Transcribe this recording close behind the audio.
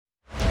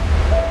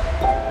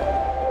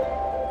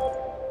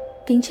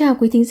Kính chào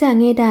quý thính giả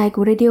nghe đài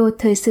của Radio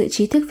Thời sự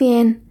Trí thức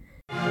VN.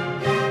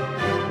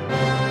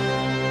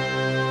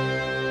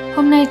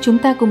 Hôm nay chúng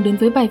ta cùng đến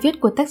với bài viết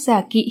của tác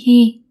giả Kỵ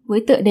Hy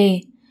với tựa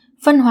đề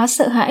Văn hóa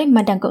sợ hãi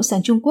mà Đảng Cộng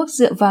sản Trung Quốc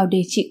dựa vào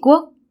để trị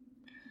quốc.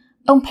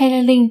 Ông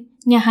Pelle Linh,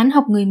 nhà Hán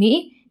học người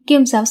Mỹ,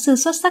 kiêm giáo sư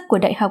xuất sắc của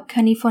Đại học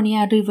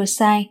California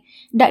Riverside,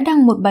 đã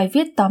đăng một bài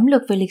viết tóm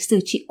lược về lịch sử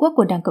trị quốc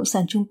của Đảng Cộng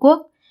sản Trung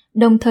Quốc,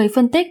 đồng thời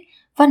phân tích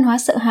văn hóa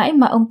sợ hãi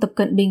mà ông Tập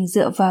Cận Bình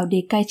dựa vào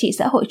để cai trị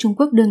xã hội Trung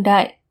Quốc đương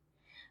đại.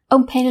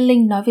 Ông Pelle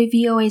Linh nói với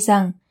VOA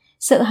rằng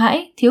sợ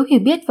hãi, thiếu hiểu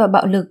biết và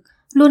bạo lực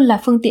luôn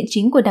là phương tiện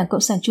chính của Đảng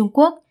Cộng sản Trung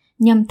Quốc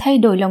nhằm thay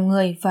đổi lòng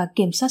người và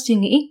kiểm soát suy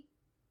nghĩ.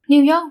 New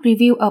York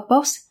Review of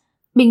Books,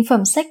 bình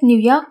phẩm sách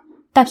New York,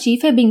 tạp chí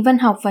phê bình văn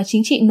học và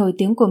chính trị nổi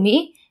tiếng của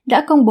Mỹ,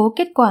 đã công bố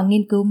kết quả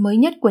nghiên cứu mới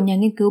nhất của nhà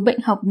nghiên cứu bệnh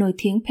học nổi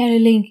tiếng Pelle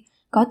Linh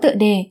có tựa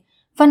đề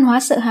Văn hóa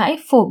sợ hãi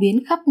phổ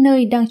biến khắp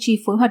nơi đang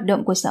chi phối hoạt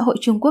động của xã hội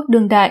Trung Quốc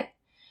đương đại.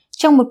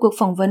 Trong một cuộc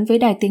phỏng vấn với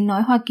Đài Tiếng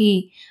Nói Hoa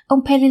Kỳ, ông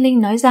Pelle Linh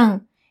nói rằng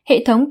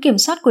hệ thống kiểm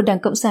soát của Đảng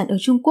Cộng sản ở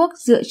Trung Quốc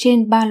dựa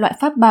trên 3 loại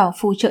pháp bảo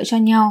phù trợ cho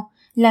nhau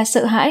là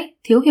sợ hãi,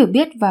 thiếu hiểu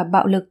biết và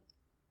bạo lực.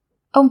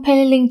 Ông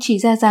Pelle Linh chỉ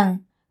ra rằng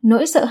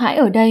nỗi sợ hãi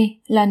ở đây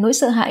là nỗi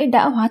sợ hãi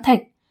đã hóa thạch.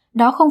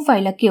 Đó không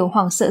phải là kiểu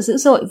hoảng sợ dữ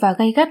dội và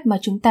gay gắt mà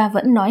chúng ta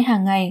vẫn nói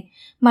hàng ngày,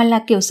 mà là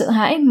kiểu sợ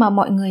hãi mà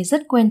mọi người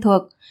rất quen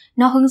thuộc.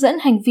 Nó hướng dẫn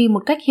hành vi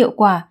một cách hiệu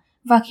quả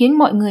và khiến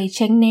mọi người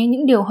tránh né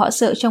những điều họ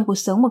sợ trong cuộc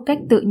sống một cách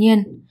tự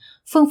nhiên.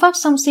 Phương pháp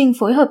song sinh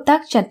phối hợp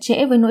tác chặt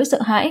chẽ với nỗi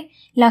sợ hãi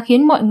là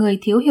khiến mọi người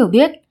thiếu hiểu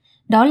biết.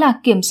 Đó là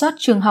kiểm soát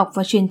trường học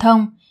và truyền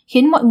thông,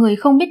 khiến mọi người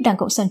không biết Đảng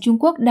Cộng sản Trung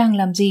Quốc đang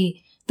làm gì,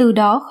 từ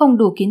đó không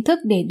đủ kiến thức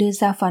để đưa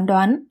ra phán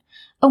đoán.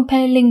 Ông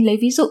Pelle Linh lấy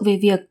ví dụ về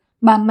việc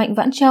bà Mạnh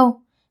Vãn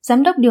Châu,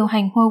 giám đốc điều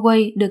hành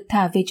Huawei được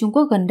thả về Trung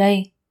Quốc gần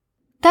đây.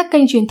 Các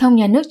kênh truyền thông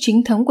nhà nước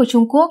chính thống của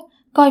Trung Quốc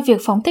coi việc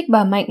phóng thích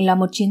bà Mạnh là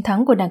một chiến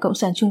thắng của Đảng Cộng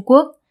sản Trung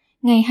Quốc.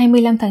 Ngày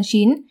 25 tháng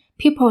 9,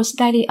 People's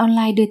Daily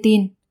Online đưa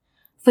tin.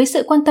 Với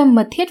sự quan tâm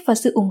mật thiết và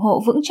sự ủng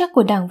hộ vững chắc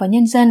của Đảng và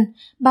nhân dân,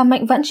 bà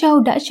Mạnh Vãn Châu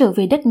đã trở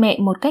về đất mẹ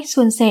một cách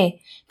suôn sẻ,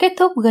 kết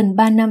thúc gần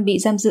 3 năm bị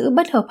giam giữ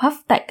bất hợp pháp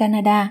tại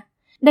Canada.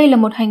 Đây là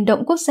một hành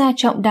động quốc gia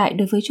trọng đại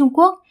đối với Trung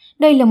Quốc,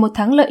 đây là một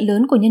thắng lợi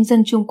lớn của nhân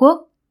dân Trung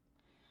Quốc.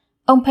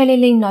 Ông Pelle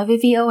Linh nói với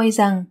VOA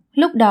rằng,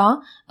 lúc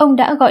đó, ông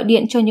đã gọi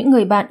điện cho những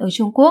người bạn ở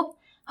Trung Quốc.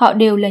 Họ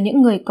đều là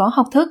những người có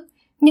học thức,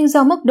 nhưng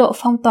do mức độ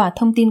phong tỏa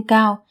thông tin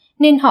cao,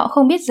 nên họ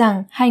không biết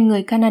rằng 2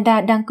 người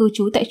Canada đang cư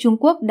trú tại Trung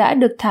Quốc đã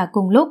được thả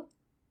cùng lúc.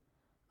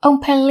 Ông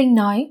Pelle Linh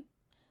nói,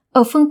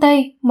 ở phương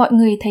Tây, mọi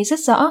người thấy rất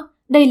rõ,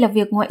 đây là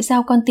việc ngoại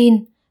giao con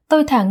tin.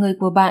 Tôi thả người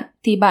của bạn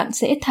thì bạn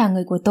sẽ thả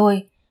người của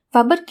tôi.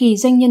 Và bất kỳ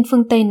doanh nhân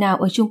phương Tây nào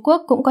ở Trung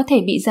Quốc cũng có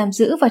thể bị giam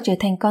giữ và trở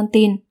thành con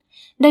tin.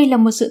 Đây là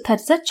một sự thật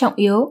rất trọng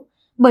yếu,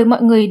 bởi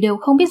mọi người đều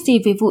không biết gì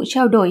về vụ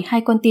trao đổi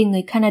 2 con tin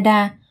người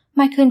Canada,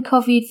 Michael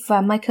Covid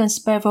và Michael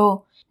Spavor,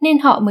 nên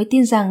họ mới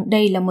tin rằng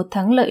đây là một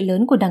thắng lợi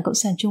lớn của Đảng Cộng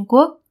sản Trung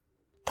Quốc.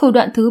 Thủ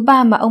đoạn thứ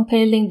 3 mà ông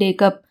Pelle Linh đề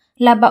cập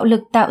là bạo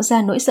lực tạo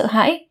ra nỗi sợ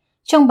hãi.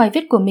 Trong bài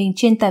viết của mình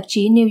trên tạp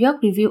chí New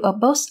York Review of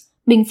Books,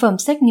 bình phẩm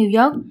sách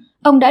New York,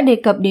 ông đã đề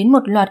cập đến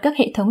một loạt các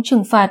hệ thống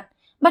trừng phạt,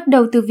 bắt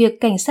đầu từ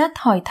việc cảnh sát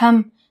hỏi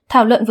thăm,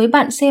 thảo luận với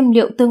bạn xem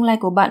liệu tương lai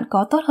của bạn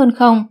có tốt hơn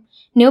không,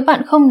 nếu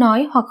bạn không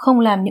nói hoặc không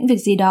làm những việc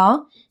gì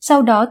đó,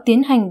 sau đó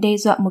tiến hành đe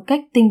dọa một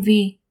cách tinh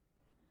vi.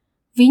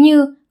 Ví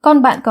như,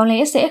 con bạn có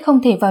lẽ sẽ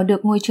không thể vào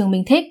được ngôi trường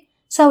mình thích,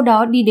 sau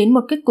đó đi đến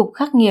một kết cục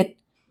khắc nghiệt,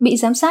 bị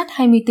giám sát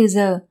 24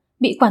 giờ,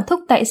 bị quản thúc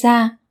tại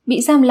gia,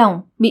 bị giam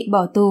lỏng, bị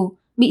bỏ tù,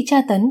 bị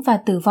tra tấn và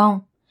tử vong.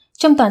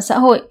 Trong toàn xã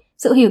hội,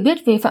 sự hiểu biết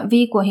về phạm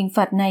vi của hình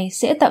phạt này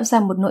sẽ tạo ra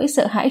một nỗi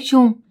sợ hãi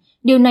chung.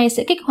 Điều này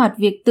sẽ kích hoạt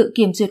việc tự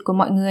kiểm duyệt của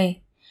mọi người.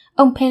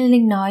 Ông Pelle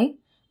Linh nói,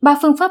 3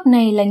 phương pháp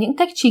này là những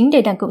cách chính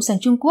để Đảng Cộng sản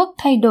Trung Quốc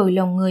thay đổi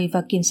lòng người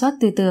và kiểm soát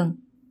tư tưởng.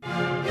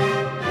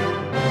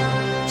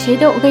 Chế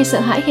độ gây sợ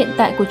hãi hiện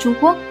tại của Trung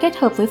Quốc kết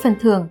hợp với phần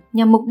thưởng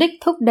nhằm mục đích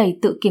thúc đẩy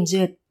tự kiểm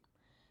duyệt.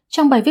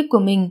 Trong bài viết của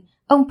mình,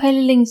 ông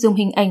Pelle Linh dùng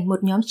hình ảnh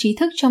một nhóm trí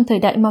thức trong thời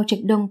đại Mao Trạch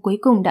Đông cuối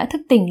cùng đã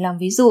thức tỉnh làm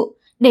ví dụ,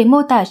 để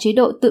mô tả chế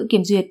độ tự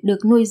kiểm duyệt được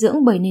nuôi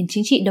dưỡng bởi nền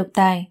chính trị độc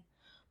tài.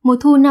 Mùa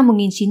thu năm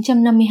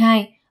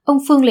 1952, ông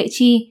Phương Lệ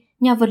Chi,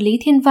 nhà vật lý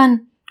thiên văn,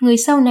 người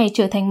sau này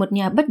trở thành một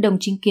nhà bất đồng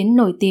chính kiến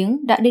nổi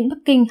tiếng đã đến Bắc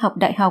Kinh học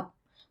đại học.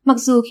 Mặc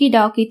dù khi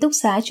đó ký túc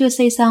xá chưa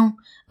xây xong,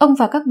 ông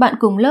và các bạn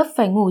cùng lớp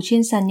phải ngủ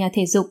trên sàn nhà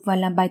thể dục và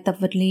làm bài tập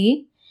vật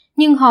lý.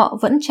 Nhưng họ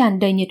vẫn tràn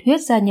đầy nhiệt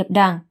huyết gia nhập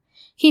Đảng.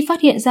 Khi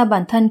phát hiện ra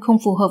bản thân không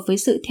phù hợp với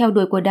sự theo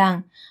đuổi của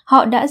Đảng,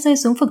 họ đã rơi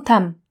xuống vực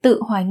thẳm,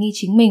 tự hoài nghi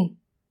chính mình.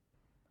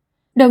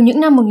 Đầu những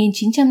năm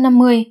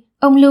 1950,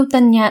 ông Lưu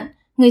Tân Nhạn,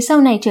 người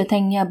sau này trở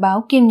thành nhà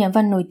báo kiêm nhà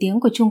văn nổi tiếng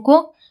của Trung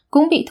Quốc,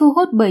 cũng bị thu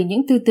hút bởi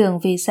những tư tưởng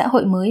về xã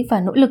hội mới và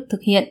nỗ lực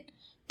thực hiện.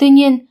 Tuy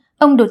nhiên,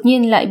 ông đột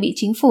nhiên lại bị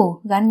chính phủ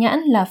gán nhãn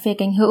là phe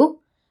cánh hữu.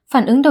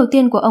 Phản ứng đầu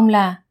tiên của ông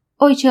là,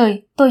 ôi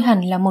trời, tôi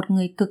hẳn là một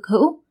người cực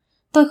hữu.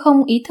 Tôi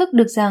không ý thức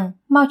được rằng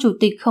Mao Chủ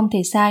tịch không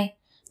thể sai.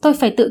 Tôi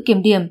phải tự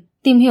kiểm điểm,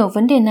 tìm hiểu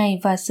vấn đề này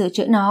và sửa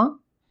chữa nó.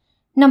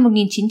 Năm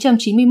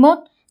 1991,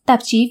 tạp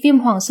chí Viêm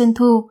Hoàng Xuân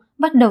Thu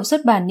bắt đầu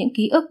xuất bản những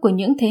ký ức của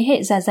những thế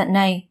hệ già dặn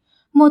này,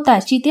 mô tả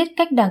chi tiết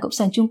cách Đảng Cộng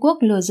sản Trung Quốc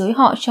lừa dối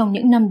họ trong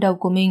những năm đầu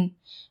của mình.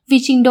 Vì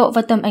trình độ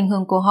và tầm ảnh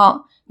hưởng của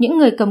họ, những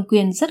người cầm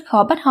quyền rất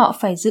khó bắt họ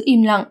phải giữ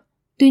im lặng.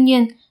 Tuy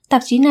nhiên,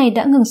 tạp chí này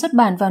đã ngừng xuất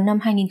bản vào năm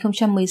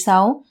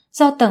 2016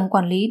 do tầng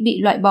quản lý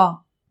bị loại bỏ.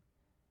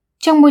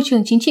 Trong môi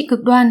trường chính trị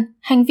cực đoan,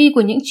 hành vi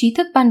của những trí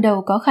thức ban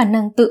đầu có khả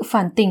năng tự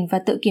phản tỉnh và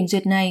tự kiểm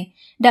duyệt này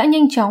đã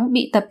nhanh chóng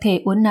bị tập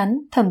thể uốn nắn,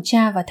 thẩm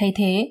tra và thay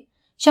thế.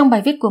 Trong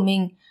bài viết của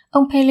mình,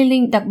 ông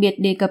Pelleling đặc biệt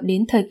đề cập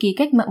đến thời kỳ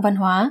cách mạng văn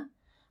hóa.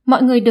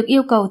 Mọi người được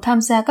yêu cầu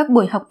tham gia các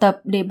buổi học tập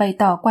để bày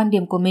tỏ quan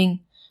điểm của mình.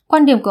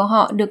 Quan điểm của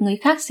họ được người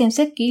khác xem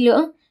xét kỹ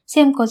lưỡng,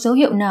 xem có dấu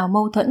hiệu nào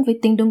mâu thuẫn với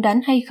tính đúng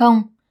đắn hay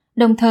không.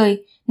 Đồng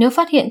thời, nếu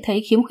phát hiện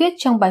thấy khiếm khuyết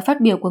trong bài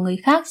phát biểu của người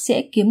khác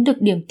sẽ kiếm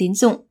được điểm tín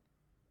dụng.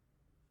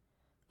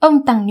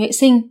 Ông Tằng Nhuệ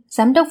Sinh,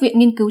 Giám đốc Viện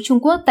Nghiên cứu Trung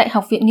Quốc tại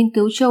Học viện Nghiên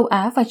cứu Châu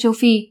Á và Châu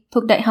Phi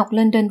thuộc Đại học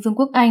London Vương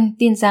quốc Anh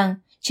tin rằng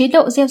chế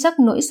độ gieo rắc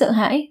nỗi sợ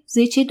hãi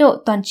dưới chế độ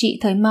toàn trị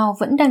thời Mao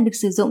vẫn đang được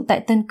sử dụng tại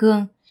Tân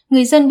Cương.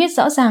 Người dân biết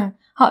rõ rằng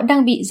họ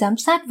đang bị giám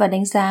sát và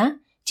đánh giá,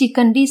 chỉ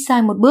cần đi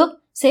sai một bước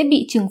sẽ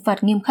bị trừng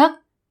phạt nghiêm khắc.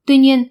 Tuy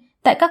nhiên,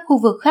 tại các khu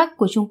vực khác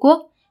của Trung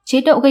Quốc,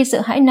 chế độ gây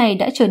sợ hãi này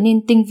đã trở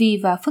nên tinh vi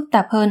và phức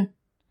tạp hơn.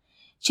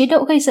 Chế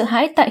độ gây sợ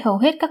hãi tại hầu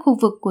hết các khu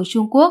vực của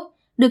Trung Quốc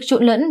được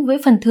trộn lẫn với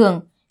phần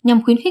thưởng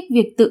nhằm khuyến khích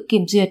việc tự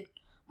kiểm duyệt.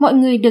 Mọi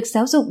người được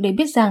giáo dục để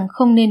biết rằng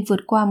không nên vượt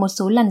qua một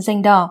số lằn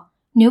ranh đỏ.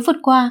 Nếu vượt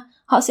qua,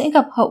 họ sẽ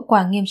gặp hậu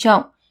quả nghiêm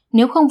trọng.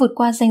 Nếu không vượt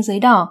qua ranh giới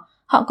đỏ,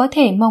 họ có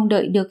thể mong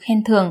đợi được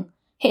khen thưởng.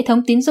 Hệ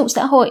thống tín dụng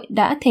xã hội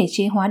đã thể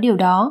chế hóa điều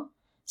đó.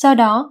 Do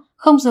đó,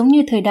 không giống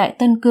như thời đại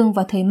Tân Cương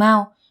và thời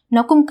Mao,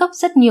 nó cung cấp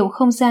rất nhiều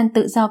không gian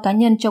tự do cá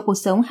nhân cho cuộc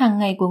sống hàng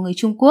ngày của người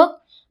Trung Quốc,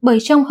 bởi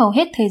trong hầu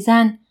hết thời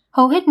gian,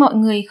 hầu hết mọi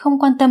người không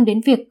quan tâm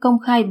đến việc công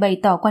khai bày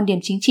tỏ quan điểm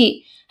chính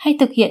trị hay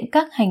thực hiện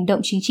các hành động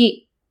chính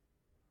trị.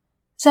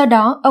 Do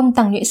đó, ông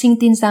Tằng Nhuệ Sinh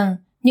tin rằng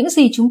những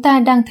gì chúng ta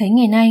đang thấy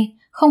ngày nay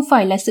không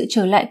phải là sự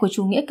trở lại của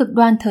chủ nghĩa cực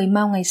đoan thời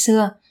Mao ngày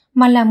xưa,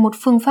 mà là một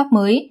phương pháp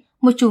mới,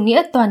 một chủ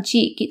nghĩa toàn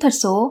trị kỹ thuật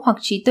số hoặc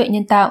trí tuệ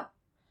nhân tạo.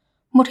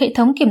 Một hệ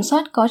thống kiểm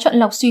soát có chọn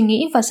lọc suy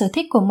nghĩ và sở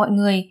thích của mọi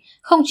người,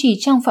 không chỉ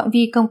trong phạm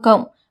vi công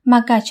cộng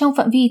mà cả trong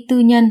phạm vi tư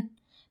nhân.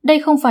 Đây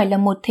không phải là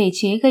một thể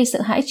chế gây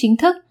sợ hãi chính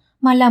thức,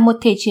 mà là một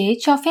thể chế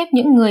cho phép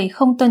những người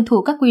không tuân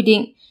thủ các quy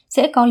định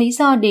sẽ có lý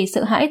do để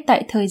sợ hãi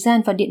tại thời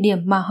gian và địa điểm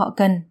mà họ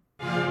cần.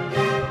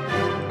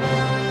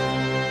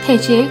 Thể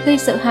chế gây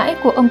sợ hãi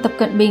của ông Tập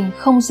Cận Bình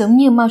không giống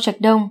như Mao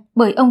Trạch Đông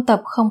bởi ông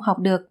Tập không học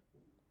được.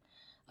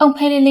 Ông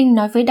Pelleling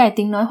nói với Đài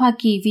Tiếng Nói Hoa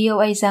Kỳ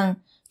VOA rằng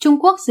Trung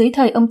Quốc dưới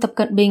thời ông Tập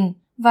Cận Bình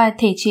và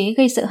thể chế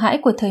gây sợ hãi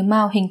của thời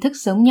Mao hình thức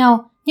giống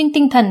nhau nhưng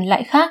tinh thần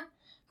lại khác.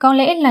 Có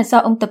lẽ là do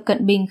ông Tập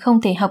Cận Bình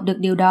không thể học được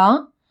điều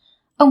đó.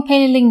 Ông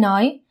Pelleling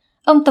nói,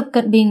 ông Tập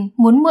Cận Bình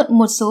muốn mượn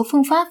một số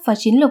phương pháp và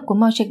chiến lược của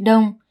Mao Trạch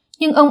Đông,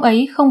 nhưng ông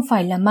ấy không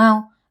phải là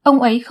Mao, ông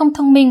ấy không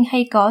thông minh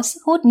hay có sức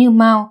hút như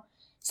Mao.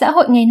 Xã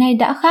hội ngày nay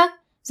đã khác,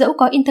 dẫu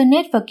có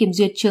Internet và kiểm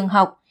duyệt trường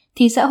học,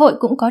 thì xã hội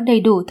cũng có đầy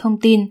đủ thông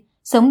tin,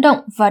 sống động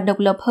và độc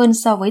lập hơn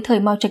so với thời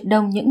Mao Trạch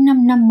Đông những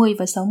năm 50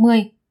 và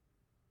 60.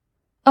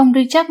 Ông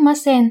Richard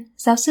Massen,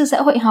 giáo sư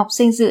xã hội học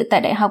danh dự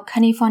tại Đại học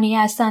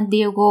California San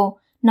Diego,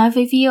 nói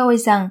với VOA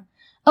rằng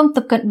ông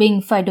Tập Cận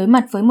Bình phải đối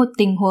mặt với một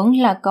tình huống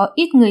là có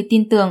ít người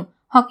tin tưởng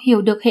hoặc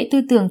hiểu được hệ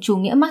tư tưởng chủ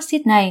nghĩa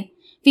Marxist này.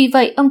 Vì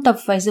vậy, ông Tập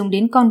phải dùng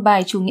đến con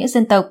bài chủ nghĩa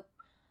dân tộc.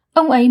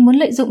 Ông ấy muốn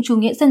lợi dụng chủ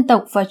nghĩa dân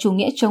tộc và chủ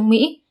nghĩa chống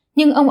Mỹ,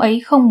 nhưng ông ấy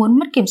không muốn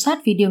mất kiểm soát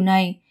vì điều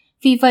này.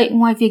 Vì vậy,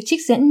 ngoài việc trích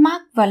dẫn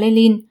Marx và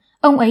Lenin,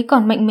 ông ấy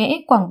còn mạnh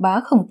mẽ quảng bá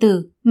Khổng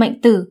Tử, Mạnh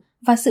Tử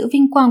và sự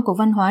vinh quang của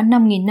văn hóa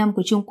 5.000 năm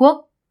của Trung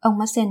Quốc, ông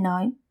Massen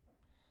nói.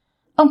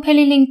 Ông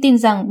Pelleling tin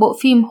rằng bộ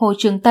phim Hồ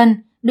Trường Tân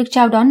được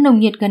chào đón nồng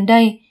nhiệt gần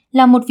đây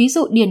là một ví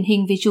dụ điển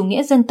hình về chủ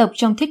nghĩa dân tộc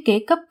trong thiết kế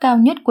cấp cao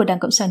nhất của Đảng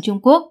Cộng sản Trung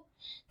Quốc.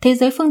 Thế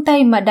giới phương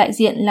Tây mà đại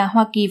diện là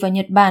Hoa Kỳ và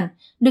Nhật Bản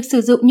được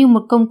sử dụng như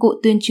một công cụ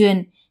tuyên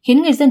truyền,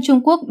 khiến người dân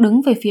Trung Quốc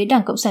đứng về phía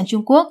Đảng Cộng sản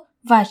Trung Quốc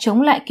và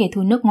chống lại kẻ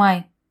thù nước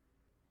ngoài.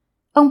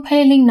 Ông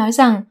Pelleling nói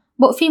rằng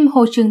bộ phim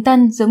Hồ Trường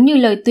Tân giống như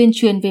lời tuyên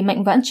truyền về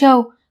Mạnh Vãn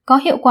Châu, có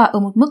hiệu quả ở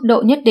một mức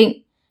độ nhất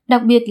định,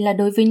 đặc biệt là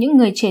đối với những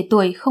người trẻ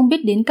tuổi không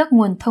biết đến các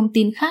nguồn thông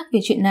tin khác về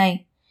chuyện này.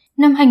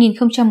 Năm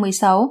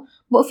 2016,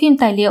 bộ phim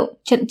tài liệu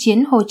Trận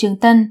chiến Hồ Trường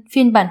Tân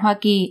phiên bản Hoa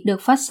Kỳ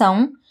được phát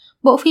sóng.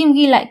 Bộ phim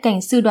ghi lại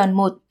cảnh Sư đoàn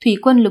 1 Thủy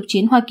quân lục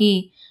chiến Hoa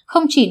Kỳ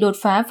không chỉ đột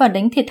phá và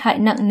đánh thiệt hại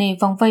nặng nề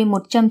vòng vây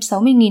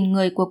 160.000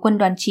 người của quân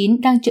đoàn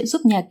 9 đang trợ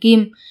giúp nhà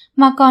Kim,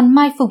 mà còn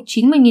mai phục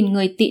 90.000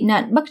 người tị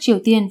nạn Bắc Triều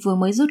Tiên vừa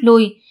mới rút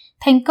lui,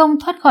 thành công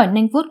thoát khỏi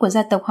nanh vuốt của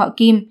gia tộc họ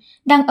Kim,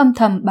 đang âm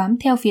thầm bám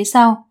theo phía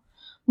sau.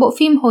 Bộ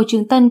phim Hồ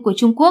Trường Tân của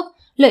Trung Quốc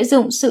lợi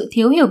dụng sự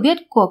thiếu hiểu biết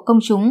của công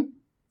chúng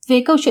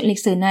về câu chuyện lịch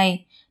sử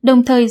này,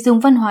 đồng thời dùng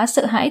văn hóa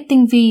sợ hãi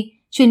tinh vi,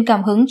 truyền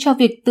cảm hứng cho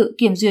việc tự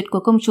kiểm duyệt của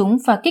công chúng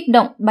và kích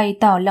động bày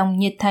tỏ lòng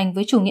nhiệt thành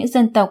với chủ nghĩa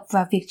dân tộc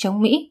và việc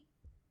chống Mỹ.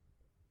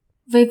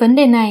 Về vấn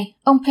đề này,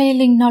 ông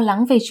Pelleling lo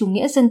lắng về chủ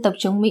nghĩa dân tộc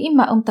chống Mỹ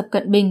mà ông Tập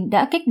Cận Bình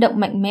đã kích động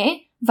mạnh mẽ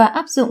và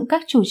áp dụng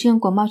các chủ trương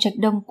của Mao Trạch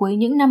Đông cuối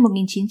những năm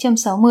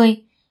 1960,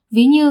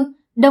 ví như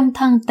Đông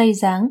thăng Tây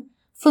giáng,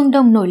 phương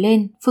Đông nổi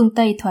lên, phương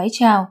Tây thoái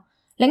trào,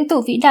 lãnh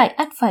tụ vĩ đại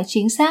ắt phải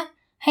chính xác,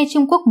 hay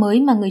Trung Quốc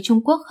mới mà người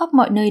Trung Quốc khắp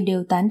mọi nơi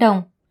đều tán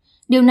đồng.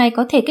 Điều này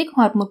có thể kích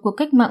hoạt một cuộc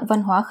cách mạng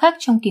văn hóa khác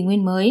trong kỷ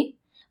nguyên mới.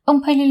 ông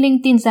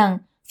Peleling tin rằng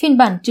phiên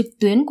bản trực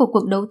tuyến của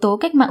cuộc đấu tố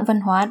cách mạng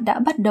văn hóa đã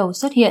bắt đầu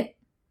xuất hiện.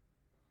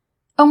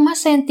 Ông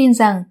Marcel tin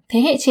rằng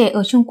thế hệ trẻ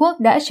ở Trung Quốc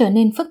đã trở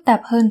nên phức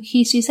tạp hơn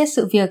khi suy xét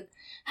sự việc.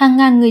 Hàng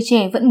ngàn người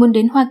trẻ vẫn muốn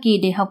đến Hoa Kỳ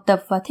để học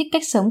tập và thích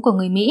cách sống của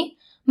người Mỹ,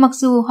 mặc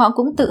dù họ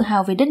cũng tự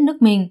hào về đất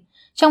nước mình,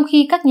 trong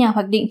khi các nhà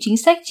hoạch định chính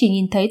sách chỉ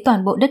nhìn thấy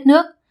toàn bộ đất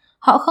nước.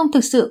 Họ không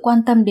thực sự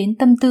quan tâm đến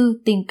tâm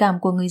tư, tình cảm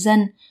của người dân,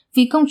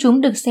 vì công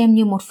chúng được xem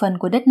như một phần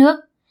của đất nước.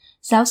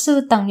 Giáo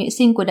sư Tằng Nhuệ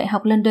Sinh của Đại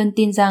học London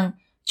tin rằng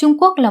Trung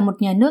Quốc là một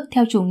nhà nước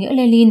theo chủ nghĩa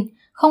Lenin,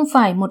 không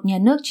phải một nhà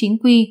nước chính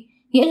quy,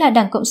 nghĩa là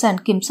Đảng Cộng sản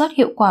kiểm soát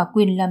hiệu quả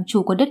quyền làm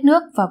chủ của đất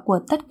nước và của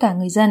tất cả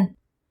người dân.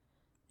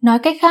 Nói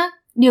cách khác,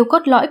 điều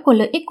cốt lõi của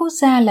lợi ích quốc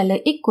gia là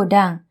lợi ích của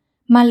Đảng,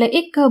 mà lợi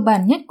ích cơ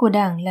bản nhất của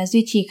Đảng là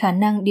duy trì khả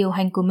năng điều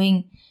hành của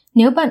mình.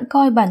 Nếu bạn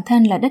coi bản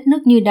thân là đất nước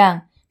như Đảng,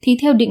 thì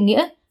theo định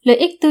nghĩa, lợi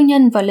ích tư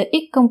nhân và lợi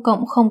ích công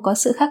cộng không có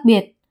sự khác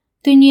biệt.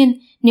 Tuy nhiên,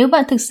 nếu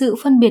bạn thực sự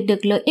phân biệt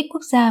được lợi ích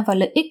quốc gia và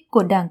lợi ích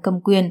của Đảng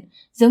cầm quyền,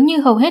 giống như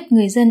hầu hết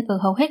người dân ở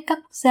hầu hết các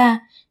quốc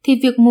gia, thì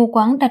việc mù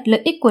quáng đặt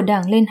lợi ích của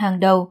Đảng lên hàng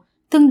đầu,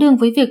 tương đương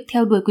với việc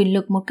theo đuổi quyền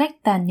lực một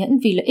cách tàn nhẫn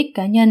vì lợi ích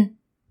cá nhân.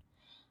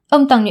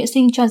 Ông Tằng Nhuệ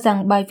Sinh cho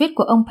rằng bài viết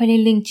của ông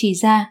Peleling chỉ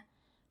ra,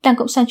 Đảng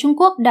Cộng sản Trung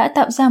Quốc đã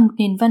tạo ra một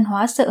nền văn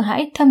hóa sợ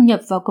hãi thâm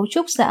nhập vào cấu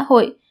trúc xã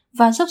hội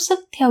và dốc sức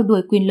theo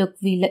đuổi quyền lực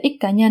vì lợi ích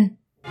cá nhân.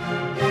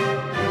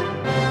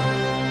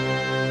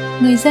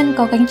 Người dân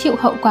có gánh chịu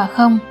hậu quả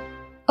không?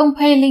 Ông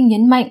Peleling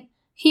nhấn mạnh,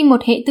 khi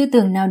một hệ tư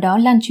tưởng nào đó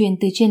lan truyền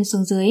từ trên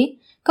xuống dưới,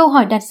 câu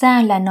hỏi đặt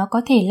ra là nó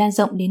có thể lan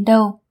rộng đến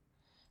đâu.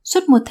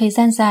 Suốt một thời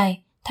gian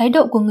dài, thái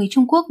độ của người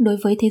Trung Quốc đối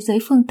với thế giới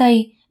phương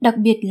Tây, đặc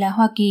biệt là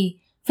Hoa Kỳ,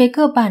 về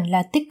cơ bản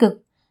là tích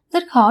cực.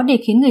 Rất khó để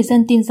khiến người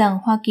dân tin rằng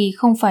Hoa Kỳ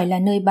không phải là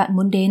nơi bạn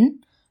muốn đến.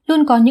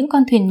 Luôn có những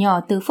con thuyền nhỏ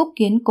từ Phúc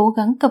Kiến cố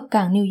gắng cập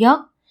cảng New York.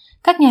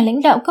 Các nhà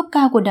lãnh đạo cấp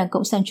cao của Đảng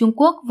Cộng sản Trung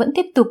Quốc vẫn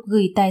tiếp tục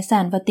gửi tài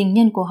sản và tình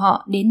nhân của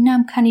họ đến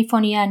Nam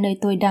California nơi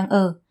tôi đang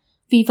ở.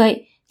 Vì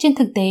vậy, trên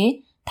thực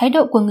tế, thái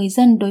độ của người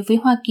dân đối với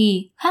Hoa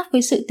Kỳ khác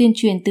với sự tuyên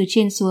truyền từ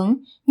trên xuống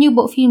như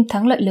bộ phim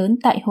Thắng lợi lớn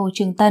tại Hồ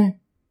Trường Tân.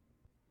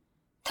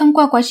 Thông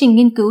qua quá trình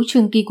nghiên cứu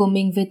trường kỳ của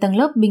mình về tầng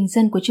lớp bình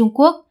dân của Trung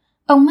Quốc,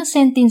 ông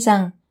Marcel tin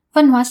rằng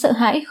văn hóa sợ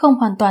hãi không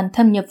hoàn toàn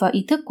thâm nhập vào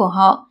ý thức của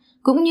họ,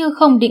 cũng như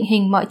không định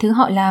hình mọi thứ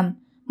họ làm.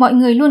 Mọi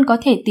người luôn có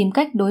thể tìm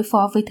cách đối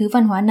phó với thứ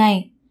văn hóa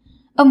này.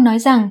 Ông nói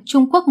rằng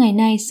Trung Quốc ngày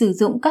nay sử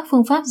dụng các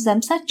phương pháp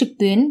giám sát trực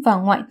tuyến và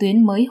ngoại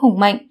tuyến mới hùng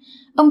mạnh.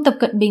 Ông Tập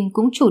Cận Bình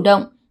cũng chủ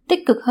động,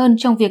 tích cực hơn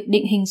trong việc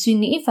định hình suy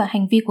nghĩ và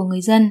hành vi của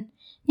người dân.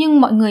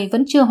 Nhưng mọi người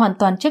vẫn chưa hoàn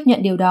toàn chấp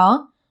nhận điều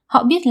đó.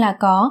 Họ biết là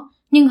có,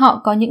 nhưng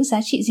họ có những giá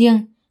trị riêng.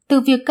 Từ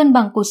việc cân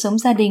bằng cuộc sống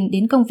gia đình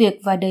đến công việc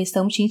và đời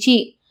sống chính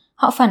trị,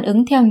 họ phản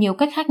ứng theo nhiều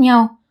cách khác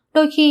nhau.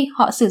 Đôi khi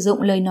họ sử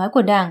dụng lời nói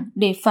của Đảng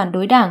để phản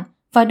đối Đảng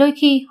và đôi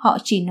khi họ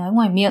chỉ nói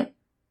ngoài miệng.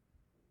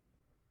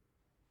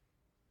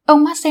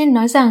 Ông Marcel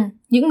nói rằng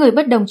những người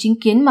bất đồng chính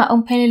kiến mà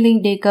ông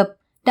Peleling đề cập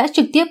đã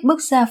trực tiếp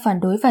bước ra phản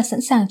đối và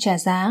sẵn sàng trả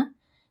giá.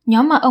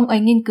 Nhóm mà ông ấy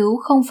nghiên cứu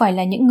không phải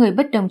là những người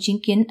bất đồng chính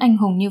kiến anh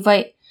hùng như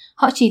vậy,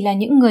 họ chỉ là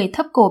những người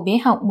thấp cổ bé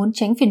họng muốn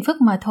tránh phiền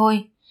phức mà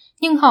thôi.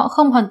 Nhưng họ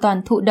không hoàn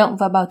toàn thụ động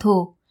và bảo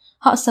thủ.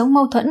 Họ sống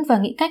mâu thuẫn và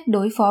nghĩ cách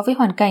đối phó với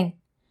hoàn cảnh.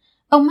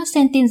 Ông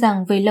Marcel tin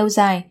rằng về lâu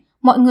dài,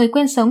 mọi người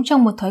quen sống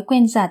trong một thói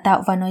quen giả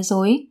tạo và nói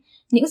dối.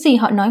 Những gì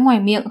họ nói ngoài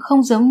miệng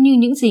không giống như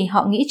những gì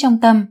họ nghĩ trong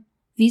tâm.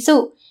 Ví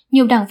dụ,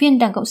 nhiều đảng viên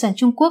Đảng Cộng sản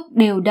Trung Quốc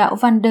đều đạo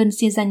văn đơn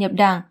xin gia nhập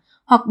đảng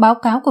hoặc báo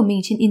cáo của mình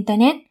trên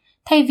Internet,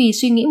 thay vì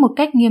suy nghĩ một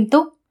cách nghiêm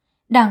túc.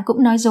 Đảng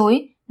cũng nói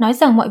dối, nói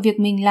rằng mọi việc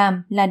mình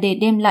làm là để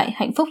đem lại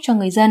hạnh phúc cho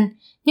người dân,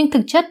 nhưng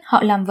thực chất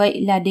họ làm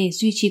vậy là để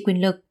duy trì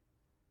quyền lực.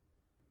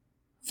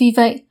 Vì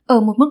vậy,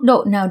 ở một mức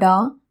độ nào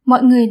đó,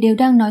 mọi người đều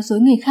đang nói dối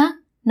người khác.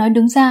 Nói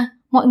đúng ra,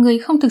 mọi người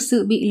không thực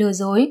sự bị lừa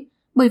dối,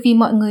 bởi vì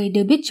mọi người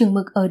đều biết chừng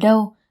mực ở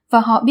đâu và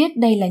họ biết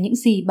đây là những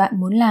gì bạn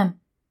muốn làm.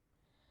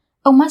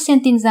 Ông Marcel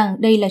tin rằng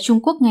đây là Trung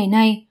Quốc ngày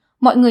nay,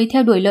 mọi người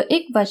theo đuổi lợi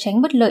ích và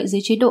tránh bất lợi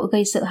dưới chế độ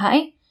gây sợ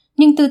hãi,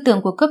 nhưng tư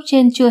tưởng của cấp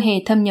trên chưa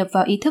hề thâm nhập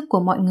vào ý thức của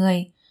mọi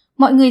người.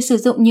 Mọi người sử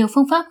dụng nhiều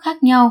phương pháp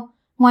khác nhau,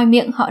 ngoài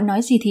miệng họ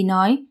nói gì thì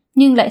nói,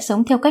 nhưng lại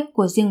sống theo cách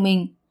của riêng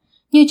mình.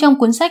 Như trong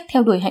cuốn sách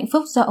Theo đuổi hạnh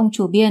phúc do ông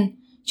chủ biên,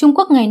 Trung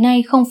Quốc ngày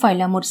nay không phải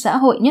là một xã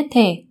hội nhất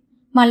thể,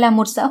 mà là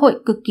một xã hội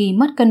cực kỳ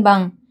mất cân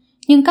bằng.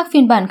 Nhưng các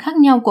phiên bản khác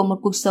nhau của một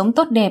cuộc sống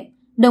tốt đẹp,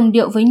 đồng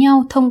điệu với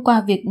nhau thông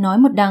qua việc nói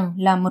một đằng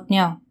làm một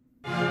nẻo.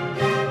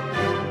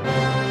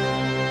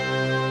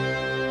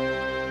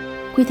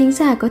 Quý thính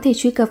giả có thể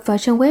truy cập vào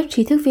trang web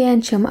trí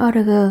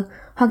thức.vn.org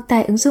hoặc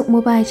tải ứng dụng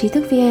mobile Trí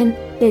thức VN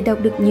để đọc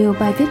được nhiều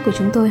bài viết của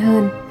chúng tôi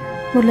hơn.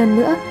 Một lần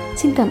nữa,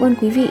 xin cảm ơn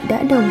quý vị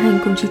đã đồng hành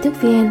cùng Trí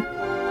thức VN.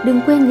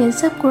 Đừng quên nhấn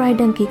subscribe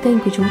đăng ký kênh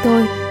của chúng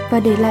tôi và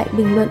để lại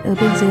bình luận ở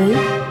bên dưới.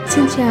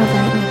 Xin chào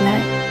và hẹn gặp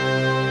lại!